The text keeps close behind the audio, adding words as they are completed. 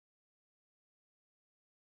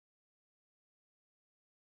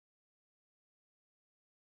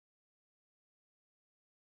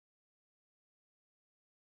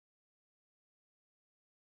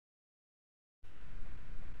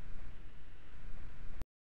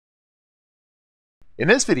In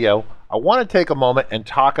this video, I want to take a moment and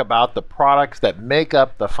talk about the products that make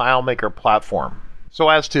up the FileMaker platform, so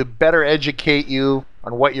as to better educate you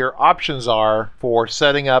on what your options are for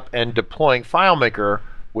setting up and deploying FileMaker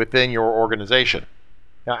within your organization.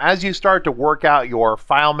 Now, as you start to work out your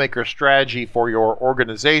FileMaker strategy for your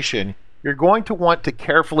organization, you're going to want to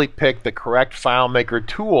carefully pick the correct FileMaker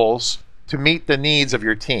tools to meet the needs of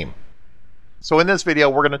your team. So in this video,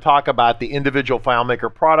 we're going to talk about the individual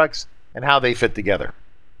FileMaker products and how they fit together.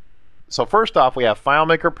 So first off, we have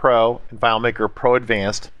FileMaker Pro and FileMaker Pro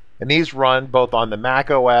Advanced, and these run both on the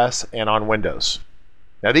Mac OS and on Windows.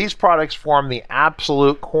 Now, these products form the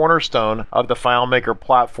absolute cornerstone of the FileMaker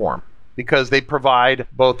platform because they provide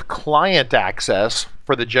both client access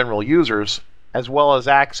for the general users as well as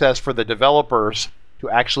access for the developers to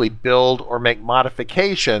actually build or make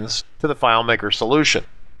modifications to the FileMaker solution.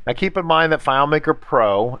 Now, keep in mind that FileMaker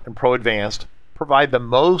Pro and Pro Advanced provide the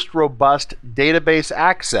most robust database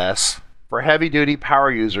access for heavy-duty power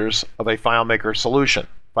users of a FileMaker solution.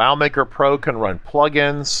 FileMaker Pro can run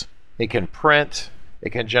plugins, it can print, it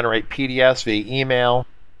can generate PDFs via email.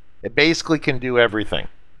 It basically can do everything.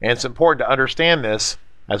 And it's important to understand this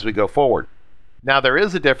as we go forward. Now, there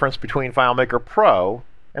is a difference between FileMaker Pro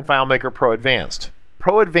and FileMaker Pro Advanced.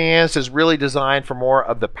 Pro Advanced is really designed for more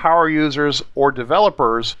of the power users or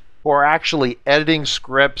developers who are actually editing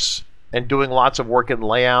scripts and doing lots of work in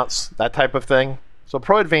layouts, that type of thing. So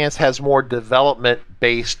Pro Advanced has more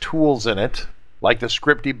development-based tools in it, like the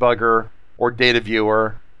script debugger or data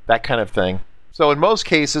viewer, that kind of thing. So in most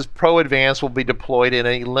cases, Pro Advanced will be deployed in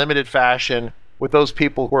a limited fashion with those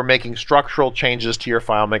people who are making structural changes to your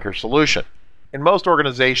FileMaker solution. In most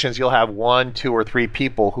organizations, you'll have 1, 2, or 3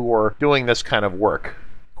 people who are doing this kind of work.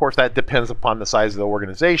 Of course, that depends upon the size of the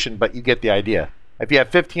organization, but you get the idea. If you have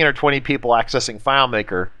 15 or 20 people accessing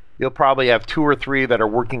FileMaker, you'll probably have 2 or 3 that are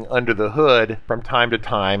working under the hood from time to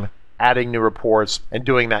time, adding new reports and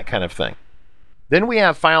doing that kind of thing. Then we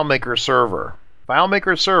have FileMaker Server.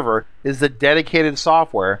 FileMaker Server is the dedicated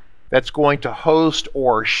software that's going to host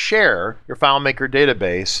or share your FileMaker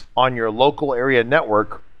database on your local area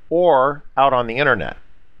network or out on the internet.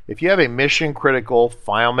 If you have a mission-critical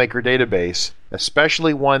FileMaker database,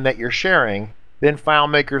 especially one that you're sharing, then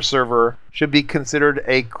FileMaker Server should be considered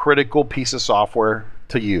a critical piece of software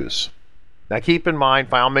to use. Now, keep in mind,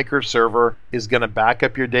 FileMaker Server is going to back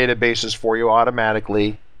up your databases for you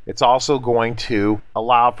automatically. It's also going to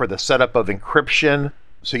allow for the setup of encryption,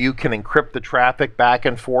 so you can encrypt the traffic back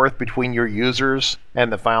and forth between your users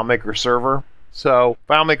and the FileMaker Server. So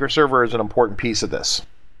FileMaker Server is an important piece of this.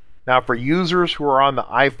 Now, for users who are on the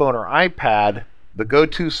iPhone or iPad, the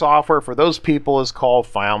go-to software for those people is called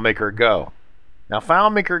FileMaker Go. Now,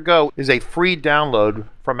 FileMaker Go is a free download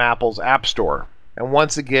from Apple's App Store. And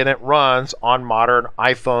once again, it runs on modern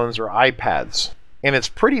iPhones or iPads. And it's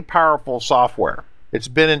pretty powerful software. It's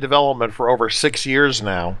been in development for over 6 years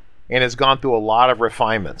now, and it's gone through a lot of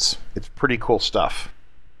refinements. It's pretty cool stuff.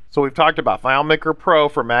 So we've talked about FileMaker Pro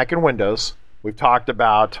for Mac and Windows. We've talked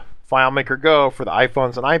about FileMaker Go for the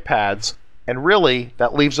iPhones and iPads. And really,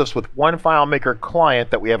 that leaves us with one FileMaker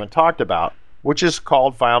client that we haven't talked about, which is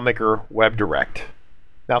called FileMaker Webdirect.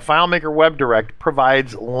 Now, FileMaker Webdirect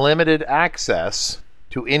provides limited access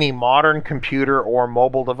to any modern computer or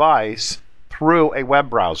mobile device through a web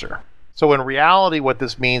browser. So in reality, what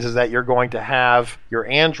this means is that you're going to have your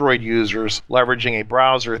Android users leveraging a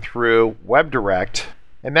browser through Webdirect,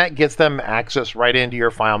 and that gets them access right into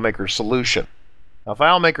your FileMaker solution. Now,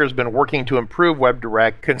 FileMaker has been working to improve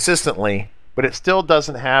Webdirect consistently, but it still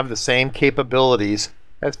doesn't have the same capabilities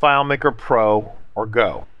as FileMaker Pro or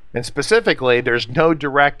Go. And specifically, there's no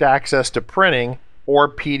direct access to printing or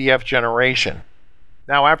PDF generation.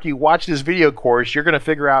 Now, after you watch this video course, you're going to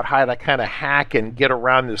figure out how to kind of hack and get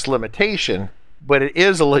around this limitation, but it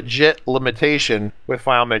is a legit limitation with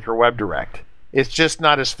FileMaker Webdirect. It's just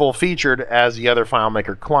not as full-featured as the other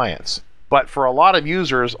FileMaker clients. But for a lot of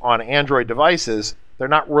users on Android devices, they're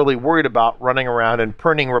not really worried about running around and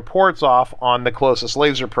printing reports off on the closest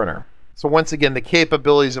laser printer. So once again, the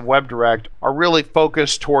capabilities of Webdirect are really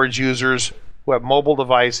focused towards users who have mobile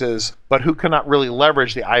devices, but who cannot really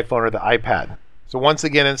leverage the iPhone or the iPad. So once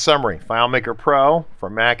again, in summary, FileMaker Pro for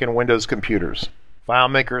Mac and Windows computers.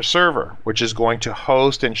 FileMaker Server, which is going to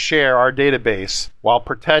host and share our database while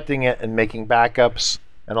protecting it and making backups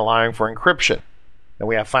and allowing for encryption. Then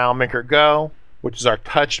we have FileMaker Go, which is our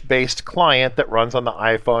touch-based client that runs on the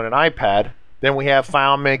iPhone and iPad. Then we have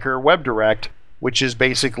FileMaker Webdirect, which is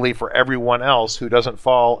basically for everyone else who doesn't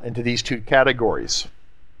fall into these two categories.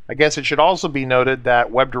 I guess it should also be noted that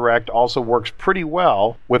Webdirect also works pretty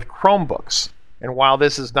well with Chromebooks. And while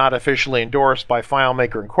this is not officially endorsed by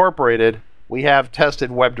FileMaker Incorporated, we have tested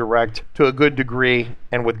Webdirect to a good degree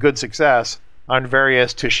and with good success on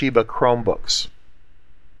various Toshiba Chromebooks.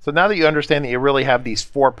 So now that you understand that you really have these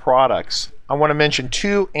 4 products, I want to mention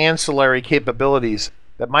 2 ancillary capabilities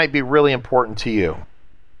that might be really important to you.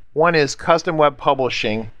 One is custom web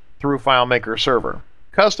publishing through FileMaker Server.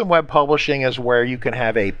 Custom web publishing is where you can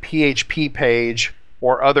have a PHP page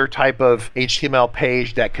or other type of HTML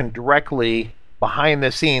page that can directly, behind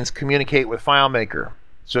the scenes, communicate with FileMaker.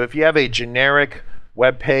 So if you have a generic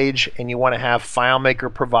web page and you want to have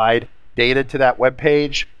FileMaker provide data to that web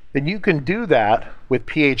page, then you can do that with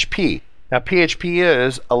PHP. Now, PHP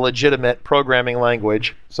is a legitimate programming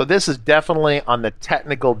language, so this is definitely on the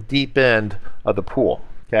technical deep end of the pool,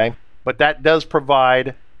 okay? But that does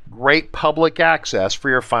provide great public access for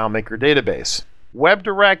your FileMaker database.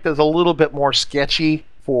 Webdirect is a little bit more sketchy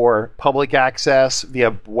for public access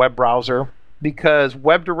via web browser because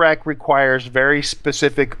Webdirect requires very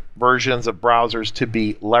specific versions of browsers to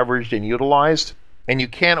be leveraged and utilized, and you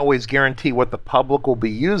can't always guarantee what the public will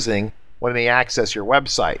be using when they access your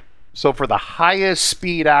website. So for the highest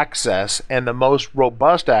speed access and the most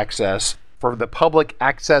robust access for the public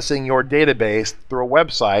accessing your database through a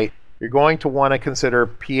website, you're going to want to consider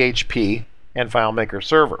PHP and FileMaker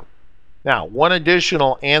Server. Now, one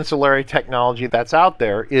additional ancillary technology that's out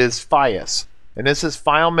there is Fios, and this is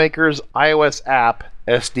FileMaker's iOS app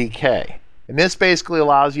SDK. And this basically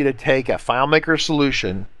allows you to take a FileMaker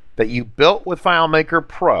solution that you built with FileMaker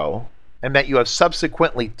Pro and that you have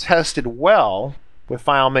subsequently tested well with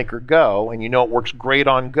FileMaker Go, and you know it works great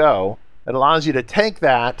on Go. It allows you to take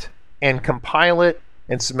that and compile it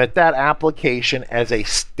and submit that application as a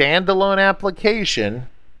standalone application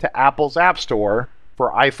to Apple's App Store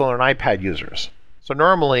for iPhone and iPad users. So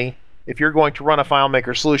normally, if you're going to run a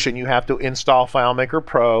FileMaker solution, you have to install FileMaker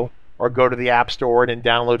Pro or go to the App Store and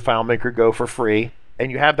download FileMaker Go for free,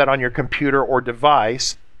 and you have that on your computer or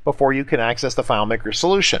device before you can access the FileMaker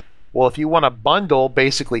solution. Well, if you want to bundle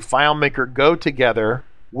basically FileMaker Go together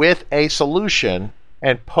with a solution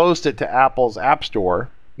and post it to Apple's App Store,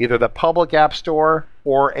 either the public App Store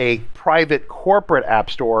or a private corporate App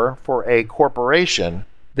Store for a corporation,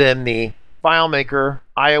 then the FileMaker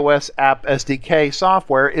iOS app SDK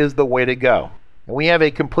software is the way to go. And we have a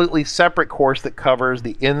completely separate course that covers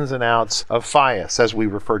the ins and outs of Fios, as we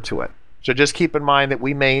refer to it. So just keep in mind that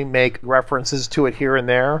we may make references to it here and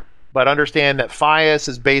there, but understand that Fios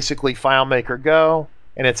is basically FileMaker Go,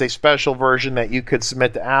 and it's a special version that you could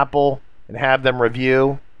submit to Apple and have them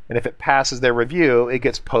review, and if it passes their review, it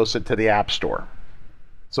gets posted to the App Store.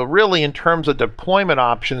 So really, in terms of deployment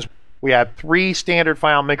options, we have 3 standard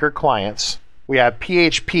FileMaker clients. We have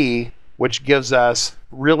PHP, which gives us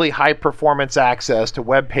really high performance access to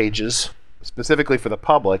web pages, specifically for the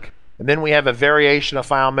public. And then we have a variation of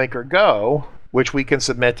FileMaker Go, which we can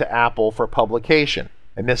submit to Apple for publication.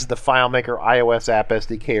 And this is the FileMaker iOS app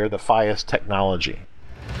SDK, or the Fios technology.